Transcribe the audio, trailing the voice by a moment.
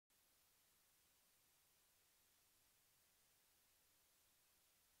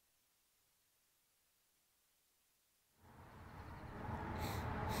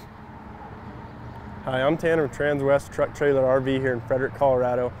Hi, I'm Tanner with Transwest Truck Trailer RV here in Frederick,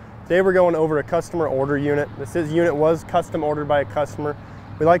 Colorado. Today we're going over a customer order unit. This unit was custom ordered by a customer.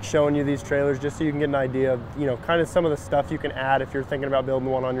 We like showing you these trailers just so you can get an idea of, kind of some of the stuff you can add if you're thinking about building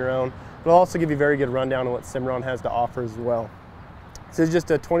one on your own. But I'll also give you a very good rundown on what Cimarron has to offer as well. This is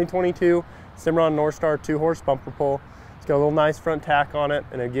just a 2022 Cimarron Norstar 2-horse bumper pull. It's got a little nice front tack on it,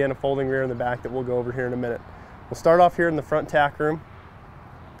 and again a folding rear in the back that we'll go over here in a minute. We'll start off here in the front tack room.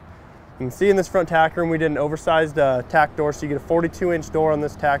 You can see in this front tack room we did an oversized tack door, so you get a 42-inch door on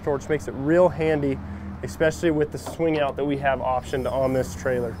this tack door, which makes it real handy, especially with the swing out that we have optioned on this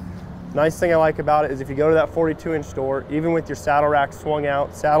trailer. Nice thing I like about it is if you go to that 42-inch door, even with your saddle rack swung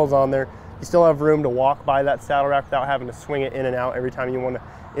out, saddles on there, you still have room to walk by that saddle rack without having to swing it in and out every time you want to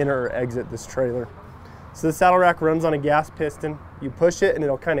enter or exit this trailer. So the saddle rack runs on a gas piston. You push it and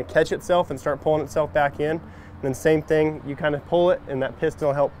it'll kind of catch itself and start pulling itself back in. And then same thing, you kind of pull it and that piston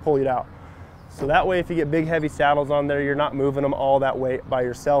will help pull it out. So that way if you get big heavy saddles on there, you're not moving them all that weight by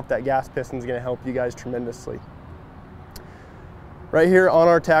yourself. That gas piston is going to help you guys tremendously. Right here on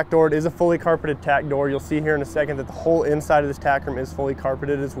our tack door, it is a fully carpeted tack door. You'll see here in a second that the whole inside of this tack room is fully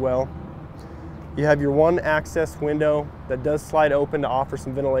carpeted as well. You have your one access window that does slide open to offer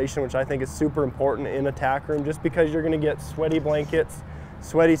some ventilation, which I think is super important in a tack room, just because you're going to get sweaty blankets,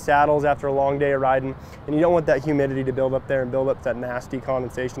 sweaty saddles after a long day of riding, and you don't want that humidity to build up there and build up that nasty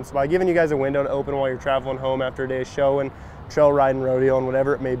condensation. So by giving you guys a window to open while you're traveling home after a day of showing, trail riding, rodeo, and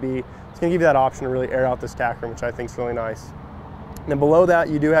whatever it may be, it's going to give you that option to really air out this tack room, which I think is really nice. And then below that,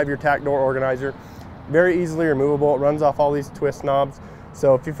 you do have your tack door organizer. Very easily removable. It runs off all these twist knobs.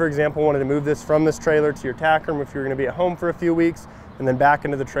 So if you, for example, wanted to move this from this trailer to your tack room, if you're going to be at home for a few weeks, and then back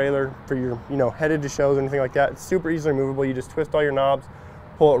into the trailer for your, headed to shows or anything like that, it's super easily removable. You just twist all your knobs,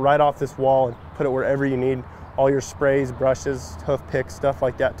 pull it right off this wall, and put it wherever you need all your sprays, brushes, hoof picks, stuff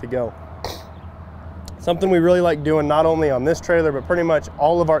like that to go. Something we really like doing not only on this trailer, but pretty much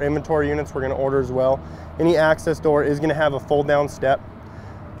all of our inventory units we're going to order as well. Any access door is going to have a fold down step.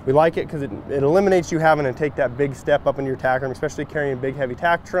 We like it because it eliminates you having to take that big step up into your tack room, especially carrying big heavy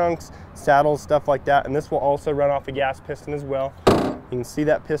tack trunks, saddles, stuff like that. And this will also run off a gas piston as well. You can see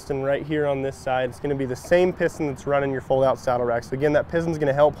that piston right here on this side. It's going to be the same piston that's running your fold out saddle rack. So again, that piston is going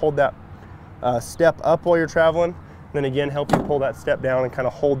to help hold that step up while you're traveling. And then again, help you pull that step down and kind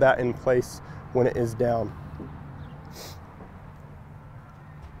of hold that in place when it is down.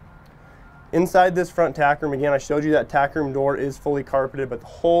 Inside this front tack room, again, I showed you that tack room door is fully carpeted, but the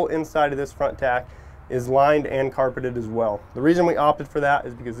whole inside of this front tack is lined and carpeted as well. The reason we opted for that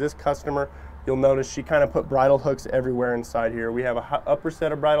is because this customer, you'll notice she kind of put bridle hooks everywhere inside here. We have an upper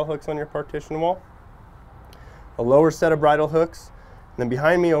set of bridle hooks on your partition wall, a lower set of bridle hooks, and then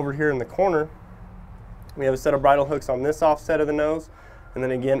behind me over here in the corner, we have a set of bridle hooks on this offset of the nose, and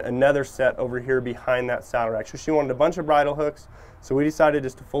then again another set over here behind that saddle rack. So she wanted a bunch of bridle hooks, so we decided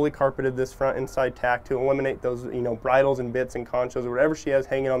just to fully carpeted this front inside tack to eliminate those bridles and bits and conchos or whatever she has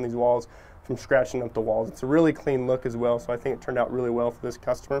hanging on these walls from scratching up the walls. It's a really clean look as well, so I think it turned out really well for this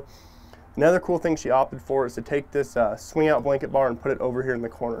customer. Another cool thing she opted for is to take this swing out blanket bar and put it over here in the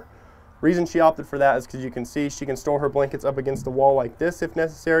corner. Reason she opted for that is because you can see she can store her blankets up against the wall like this if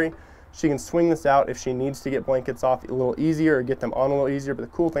necessary. She can swing this out if she needs to get blankets off a little easier or get them on a little easier. But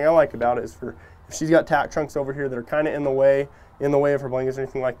the cool thing I like about it is for if she's got tack trunks over here that are kind of in the way of her blankets or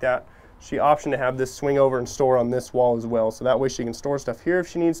anything like that, she optioned to have this swing over and store on this wall as well. So that way she can store stuff here if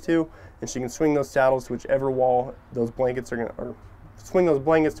she needs to, and she can swing those saddles to whichever wall those blankets are going to, or swing those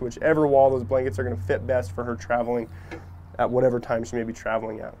blankets to whichever wall those blankets are going to fit best for her traveling at whatever time she may be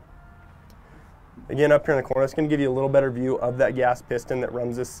traveling at. Again, up here in the corner, it's going to give you a little better view of that gas piston that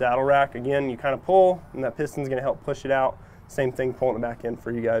runs this saddle rack. Again, you kind of pull, and that piston's going to help push it out. Same thing, pulling it back in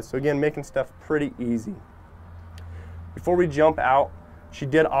for you guys. So again, making stuff pretty easy. Before we jump out, she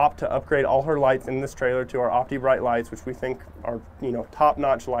did opt to upgrade all her lights in this trailer to our OptiBrite lights, which we think are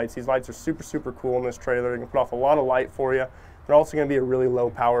top-notch lights. These lights are super, super cool in this trailer. They can put off a lot of light for you. They're also going to be a really low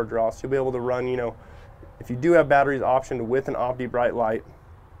power draw, so you'll be able to run, if you do have batteries optioned with an OptiBrite light,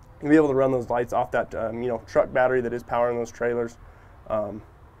 you'll be able to run those lights off that truck battery that is powering those trailers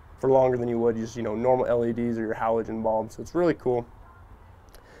for longer than you would just normal LEDs or your halogen bulbs. So it's really cool.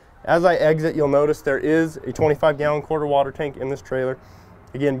 As I exit, you'll notice there is a 25-gallon quarter water tank in this trailer.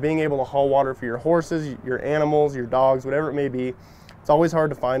 Again, being able to haul water for your horses, your animals, your dogs, whatever it may be. It's always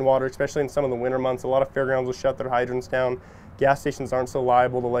hard to find water, especially in some of the winter months. A lot of fairgrounds will shut their hydrants down. Gas stations aren't so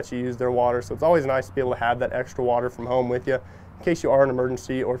liable to let you use their water, so it's always nice to be able to have that extra water from home with you in case you are an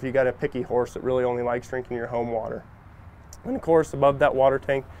emergency, or if you got a picky horse that really only likes drinking your home water. And of course, above that water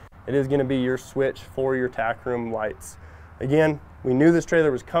tank, it is going to be your switch for your tack room lights. Again, we knew this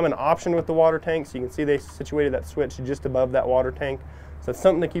trailer was coming optioned with the water tank, so you can see they situated that switch just above that water tank. So that's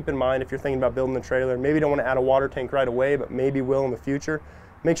something to keep in mind if you're thinking about building the trailer. Maybe you don't want to add a water tank right away, but maybe will in the future.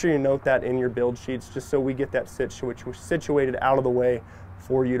 Make sure you note that in your build sheets, just so we get that situated out of the way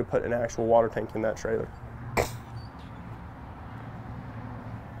for you to put an actual water tank in that trailer.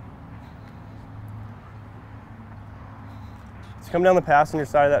 So come down the passenger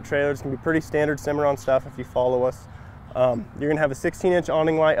side of that trailer. It's going to be pretty standard Cimarron stuff if you follow us. You're going to have a 16-inch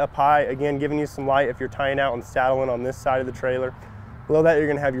awning light up high, again giving you some light if you're tying out and saddling on this side of the trailer. Below that, you're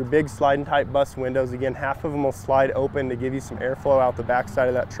going to have your big sliding type bus windows. Again, half of them will slide open to give you some airflow out the back side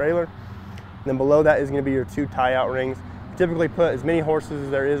of that trailer. And then below that is going to be your 2 tie out rings. You typically put as many horses as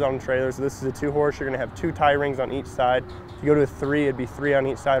there is on a trailer. So this is a 2 horse. You're going to have 2 tie rings on each side. If you go to a 3, it'd be 3 on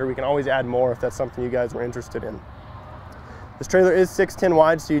each side, or we can always add more if that's something you guys were interested in. This trailer is 6'10"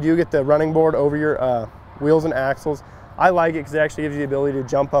 wide, so you do get the running board over your wheels and axles. I like it because it actually gives you the ability to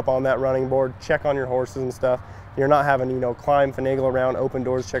jump up on that running board, check on your horses and stuff. You're not having, you know, climb, finagle around, open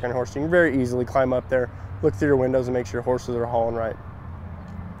doors, check on your horse. You can very easily climb up there, look through your windows and make sure your horses are hauling right.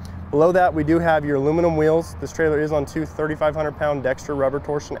 Below that, we do have your aluminum wheels. This trailer is on 2 3,500-pound Dexter rubber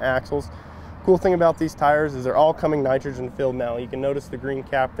torsion axles. Cool thing about these tires is they're all coming nitrogen filled now. You can notice the green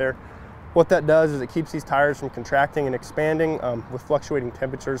cap there. What that does is it keeps these tires from contracting and expanding with fluctuating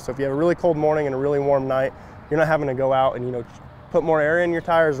temperatures. So if you have a really cold morning and a really warm night, you're not having to go out and, you know, put more air in your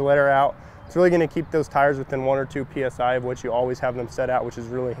tires or let air out. It's really going to keep those tires within 1 or 2 PSI of what you always have them set at, which is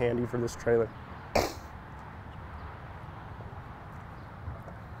really handy for this trailer.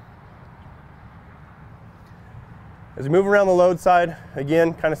 As we move around the load side,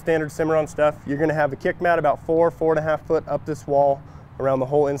 again, kind of standard Cimarron stuff, you're going to have a kick mat about 4.5 foot up this wall around the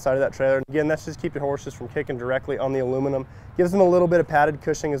whole inside of that trailer. And again, that's just to keep your horses from kicking directly on the aluminum. Gives them a little bit of padded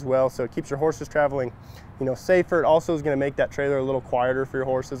cushioning as well, so it keeps your horses traveling, you know, safer. It also is going to make that trailer a little quieter for your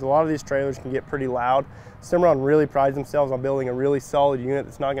horses. A lot of these trailers can get pretty loud. Cimarron really prides themselves on building a really solid unit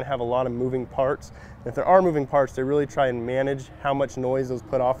that's not going to have a lot of moving parts. And if there are moving parts, they really try and manage how much noise those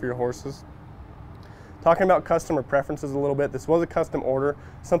put off for your horses. Talking about customer preferences a little bit, this was a custom order,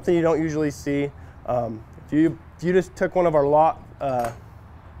 something you don't usually see. If you just took one of our lot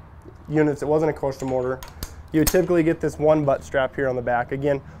units, it wasn't a custom order, you would typically get this 1 butt strap here on the back.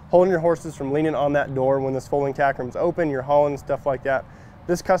 Again, holding your horses from leaning on that door when this folding tack room is open, you're hauling, stuff like that.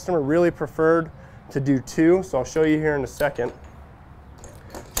 This customer really preferred to do 2, so I'll show you here in a second.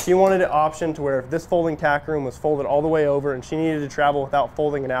 She wanted it optioned to where if this folding tack room was folded all the way over and she needed to travel without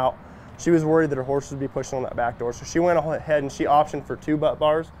folding it out, she was worried that her horse would be pushing on that back door. So she went ahead and she optioned for 2 butt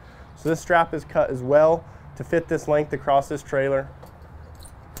bars. So this strap is cut as well to fit this length across this trailer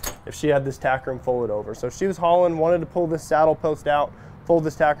if she had this tack room folded over. So if she was hauling, wanted to pull this saddle post out, fold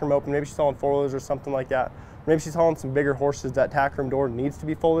this tack room open, maybe she's hauling 4-wheelers or something like that, maybe she's hauling some bigger horses, that tack room door needs to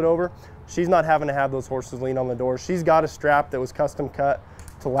be folded over. She's not having to have those horses lean on the door. She's got a strap that was custom cut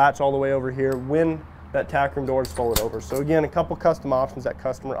to latch all the way over here when that tack room door is folded over. So again, a couple custom options that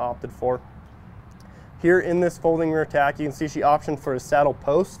customer opted for. Here in this folding rear tack, you can see she optioned for a saddle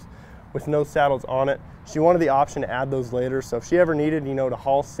post with no saddles on it. She wanted the option to add those later, so if she ever needed, you know, to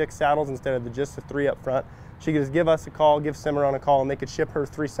haul 6 saddles instead of just the 3 up front, she could just give us a call, give Cimarron a call, and they could ship her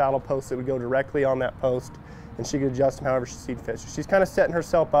 3 saddle posts that would go directly on that post, and she could adjust them however she sees fit. So she's kind of setting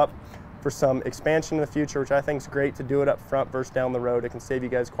herself up for some expansion in the future, which I think is great to do it up front versus down the road. It can save you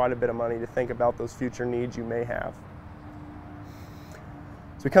guys quite a bit of money to think about those future needs you may have.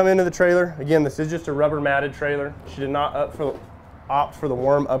 So we come into the trailer. Again, this is just a rubber matted trailer. She did not opt for the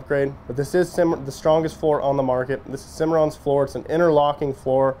worm upgrade, but this is the strongest floor on the market. This is Cimarron's floor. It's an interlocking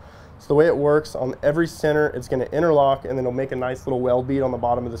floor. So the way it works, on every center, it's going to interlock, and then it'll make a nice little weld bead on the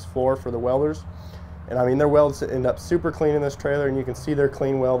bottom of this floor for the welders. And I mean, their welds end up super clean in this trailer, and you can see their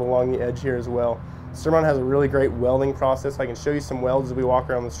clean weld along the edge here as well. Cimarron has a really great welding process. I can show you some welds as we walk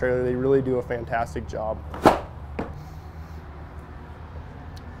around this trailer. They really do a fantastic job.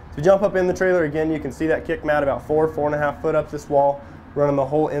 To jump up in the trailer, again, you can see that kick mat about 4.5 foot up this wall, running the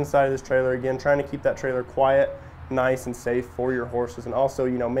whole inside of this trailer. Again, trying to keep that trailer quiet, nice, and safe for your horses, and also,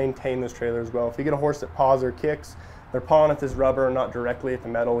 you know, maintain this trailer as well. If you get a horse that paws or kicks, they're pawing at this rubber and not directly at the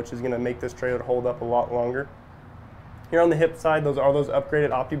metal, which is going to make this trailer hold up a lot longer. Here on the hip side, those are those upgraded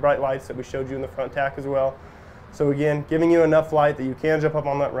OptiBrite lights that we showed you in the front tack as well. So again, giving you enough light that you can jump up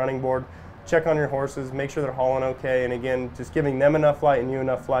on that running board, check on your horses, make sure they're hauling okay, and again, just giving them enough light and you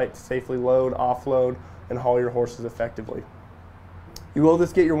enough light to safely load, offload, and haul your horses effectively. You will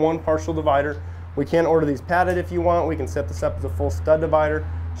just get your 1 partial divider. We can order these padded if you want. We can set this up as a full stud divider.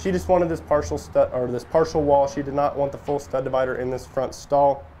 She just wanted this partial stud, or this partial wall. She did not want the full stud divider in this front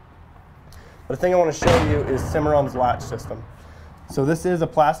stall. But the thing I want to show you is Cimarron's latch system. So this is a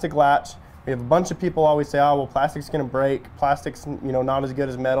plastic latch. We have a bunch of people always say, oh, well, plastic's going to break. Plastic's, you know, not as good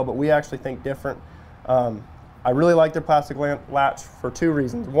as metal, but we actually think different. I really like their plastic latch for two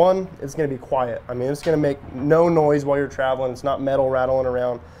reasons. One, it's going to be quiet. I mean, it's going to make no noise while you're traveling. It's not metal rattling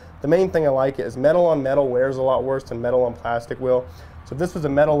around. The main thing I like is metal on metal wears a lot worse than metal on plastic will. So if this was a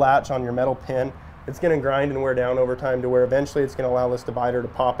metal latch on your metal pin, it's going to grind and wear down over time to where eventually it's going to allow this divider to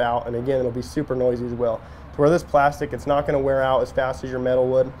pop out, and again, it'll be super noisy as well. To where this plastic, it's not going to wear out as fast as your metal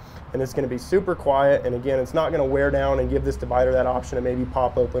would, and it's going to be super quiet, and again, it's not going to wear down and give this divider that option to maybe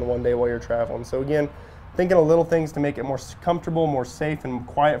pop open one day while you're traveling. So again, thinking of little things to make it more comfortable, more safe, and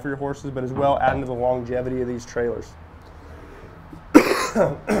quiet for your horses, but as well adding to the longevity of these trailers.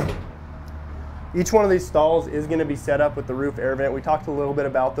 Each one of these stalls is going to be set up with the roof air vent. We talked a little bit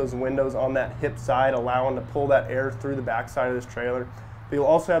about those windows on that hip side, allowing to pull that air through the back side of this trailer. But you'll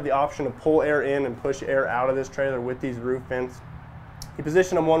also have the option to pull air in and push air out of this trailer with these roof vents. You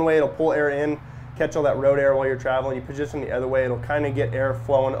position them one way, it'll pull air in, catch all that road air while you're traveling. You position the other way, it'll kind of get air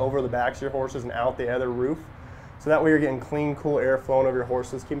flowing over the backs of your horses and out the other roof. So that way you're getting clean, cool air flowing over your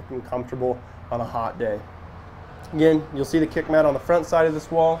horses, keeping them comfortable on a hot day. Again, you'll see the kick mat on the front side of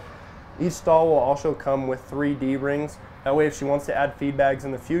this wall. Each stall will also come with 3 D-rings. That way if she wants to add feed bags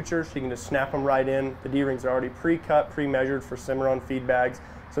in the future, she can just snap them right in. The D-rings are already pre-cut, pre-measured for Cimarron feed bags.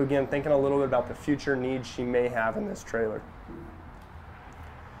 So again, thinking a little bit about the future needs she may have in this trailer.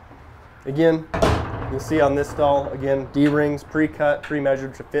 Again, you'll see on this stall, again, D-rings, pre-cut,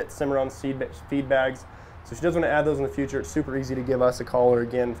 pre-measured to fit Cimarron feed bags. So if she does want to add those in the future, it's super easy to give us a call, or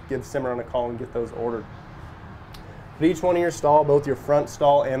again, give Cimarron a call and get those ordered. But each one of your stall, both your front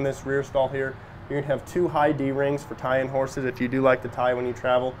stall and this rear stall here, you're going to have 2 high D-rings for tying horses if you do like to tie when you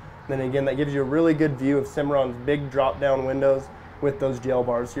travel. And then again, that gives you a really good view of Cimarron's big drop-down windows with those gel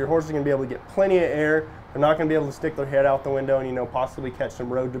bars. So your horse is going to be able to get plenty of air. They're not going to be able to stick their head out the window and, you know, possibly catch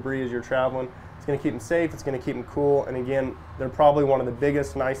some road debris as you're traveling. It's going to keep them safe, it's going to keep them cool, and again, they're probably one of the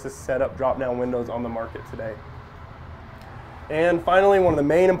biggest, nicest setup drop-down windows on the market today. And finally, one of the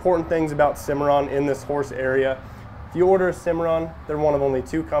main important things about Cimarron in this horse area, if you order a Cimarron, they're one of only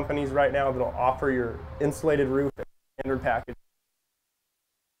 2 companies right now that'll offer your insulated roof standard package.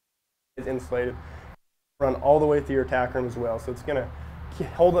 It's insulated, run all the way through your tack room as well. So it's going to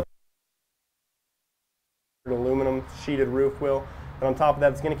hold up an aluminum sheeted roof will. And on top of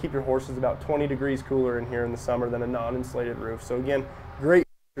that, it's going to keep your horses about 20 degrees cooler in here in the summer than a non-insulated roof. So again, great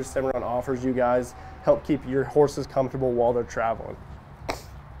features Cimarron offers you guys, help keep your horses comfortable while they're traveling.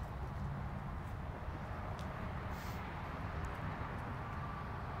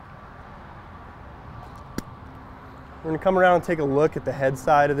 We're going to come around and take a look at the head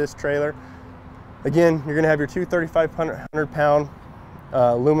side of this trailer. Again, you're going to have your 2 3,500-pound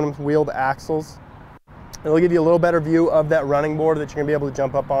aluminum wheeled axles. It'll give you a little better view of that running board that you're going to be able to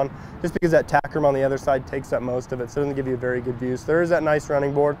jump up on, just because that tack room on the other side takes up most of it, so it doesn't give you a very good view. So there is that nice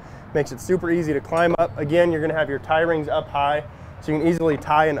running board. Makes it super easy to climb up. Again, you're going to have your tie rings up high, so you can easily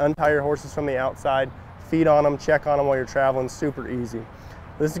tie and untie your horses from the outside, feed on them, check on them while you're traveling, super easy.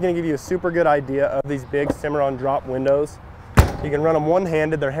 This is going to give you a super good idea of these big Cimarron drop windows. You can run them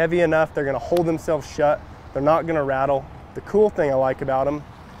one-handed. They're heavy enough. They're going to hold themselves shut. They're not going to rattle. The cool thing I like about them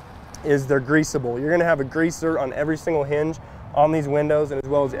is they're greasable. You're going to have a greaser on every single hinge on these windows, and as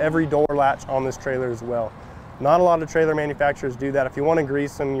well as every door latch on this trailer as well. Not a lot of trailer manufacturers do that. If you want to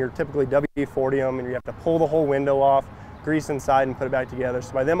grease them, you're typically WD-40 them, and you have to pull the whole window off, grease inside, and put it back together.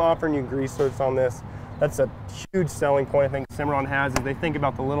 So by them offering you grease certs on this, that's a huge selling point I think Cimarron has, is they think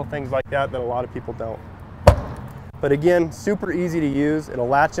about the little things like that a lot of people don't. But again, super easy to use. It'll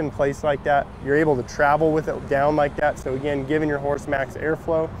latch in place like that. You're able to travel with it down like that. So again, giving your horse max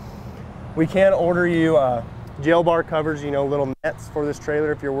airflow. We can order you gel bar covers, you know, little nets for this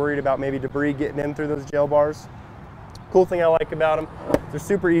trailer if you're worried about maybe debris getting in through those gel bars. Cool thing I like about them, they're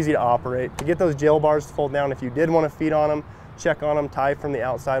super easy to operate. To get those gel bars to fold down, if you did want to feed on them, check on them, tie from the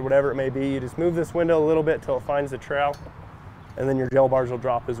outside, whatever it may be, you just move this window a little bit till it finds the trowel, and then your gel bars will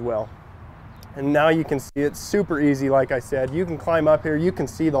drop as well. And now you can see it's super easy. Like I said, you can climb up here, you can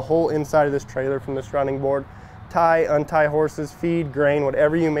see the whole inside of this trailer from this running board, tie, untie horses, feed, grain,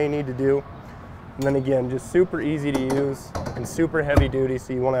 whatever you may need to do. And then again, just super easy to use and super heavy duty,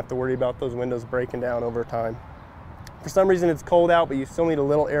 so you won't have to worry about those windows breaking down over time. For some reason it's cold out, but you still need a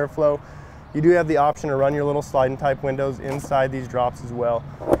little airflow. You do have the option to run your little sliding type windows inside these drops as well.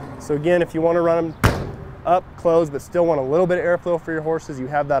 So again, if you want to run them up, close, but still want a little bit of airflow for your horses, you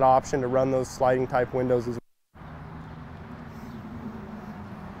have that option to run those sliding type windows as well.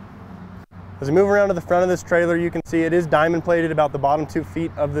 As we move around to the front of this trailer, you can see it is diamond plated about the bottom 2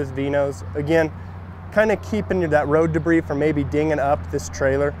 feet of this V-nose. Again, kind of keeping that road debris from maybe dinging up this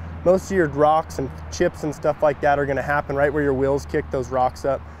trailer. Most of your rocks and chips and stuff like that are going to happen right where your wheels kick those rocks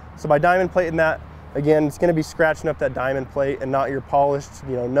up. So by diamond plating that, again, it's going to be scratching up that diamond plate and not your polished,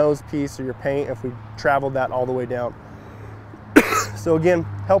 nose piece or your paint if we traveled that all the way down. So again,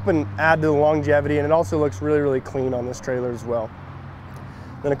 helping add to the longevity, and it also looks really, really clean on this trailer as well.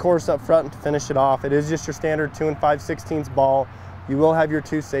 Then of course up front to finish it off, it is just your standard 2 5/16 ball. You will have your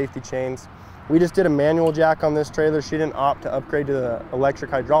 2 safety chains. We just did a manual jack on this trailer. She didn't opt to upgrade to the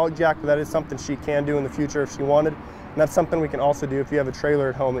electric hydraulic jack, but that is something she can do in the future if she wanted. And that's something we can also do if you have a trailer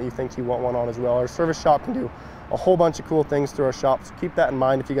at home that you think you want one on as well. Our service shop can do a whole bunch of cool things through our shop, so keep that in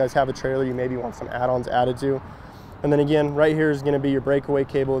mind if you guys have a trailer you maybe want some add-ons added to. And then again, right here is going to be your breakaway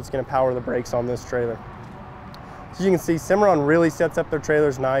cable. It's going to power the brakes on this trailer. So you can see Cimarron really sets up their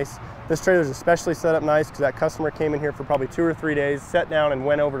trailers nice. This trailer is especially set up nice because that customer came in here for probably 2 or 3 days, sat down and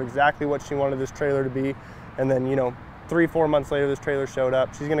went over exactly what she wanted this trailer to be. And then, 3 or 4 months later, this trailer showed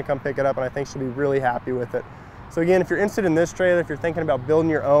up. She's going to come pick it up, and I think she'll be really happy with it. So again, if you're interested in this trailer, if you're thinking about building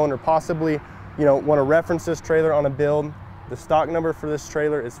your own or possibly, want to reference this trailer on a build, the stock number for this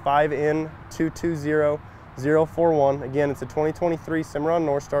trailer is 5N220041. Again, it's a 2023 Cimarron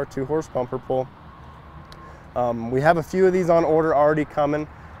Norstar 2-horse bumper pull. We have a few of these on order already coming.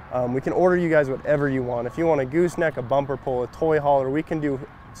 We can order you guys whatever you want. If you want a gooseneck, a bumper pull, a toy hauler, we can do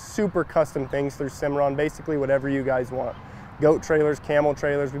super custom things through Cimarron, basically whatever you guys want. Goat trailers, camel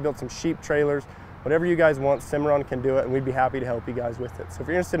trailers, we built some sheep trailers. Whatever you guys want, Cimarron can do it, and we'd be happy to help you guys with it. So if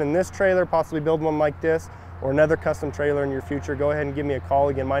you're interested in this trailer, possibly build one like this, or another custom trailer in your future, go ahead and give me a call.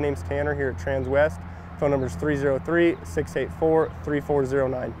 Again, my name's Tanner here at Transwest. Phone number is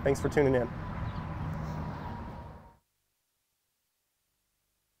 303-684-3409. Thanks for tuning in.